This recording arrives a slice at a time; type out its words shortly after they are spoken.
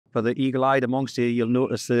For the eagle-eyed amongst you, you'll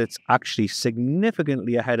notice that it's actually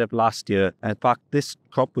significantly ahead of last year. In fact, this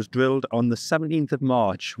crop was drilled on the 17th of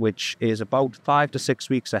March, which is about 5 to 6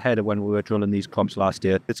 weeks ahead of when we were drilling these crops last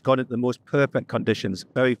year. It's got into the most perfect conditions,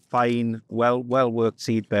 very fine, well-worked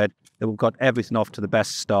seed bed. We've got everything off to the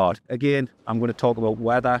best start. Again, I'm going to talk about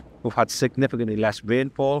weather. We've had significantly less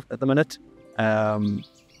rainfall at the minute.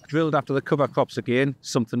 Drilled after the cover crops again,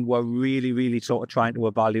 something we're really sort of trying to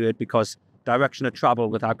evaluate, because direction of travel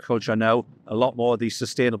with agriculture now, a lot more of these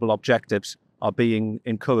sustainable objectives are being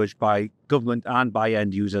encouraged by government and by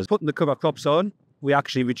end users. Putting the cover crops on, we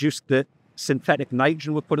actually reduced the synthetic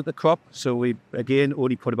nitrogen we put at the crop. So we, again,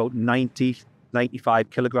 only put about 95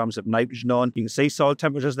 kilograms of nitrogen on. You can see soil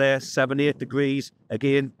temperatures there, 7-8 degrees.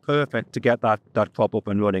 Again, perfect to get that crop up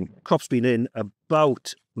and running. Crop's been in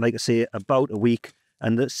about, like I say, about a week,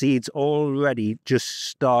 and the seed's already just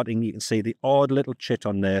starting. You can see the odd little chit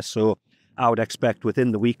on there. So I would expect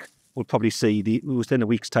within a week's time, we'll probably see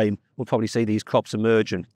these crops emerging.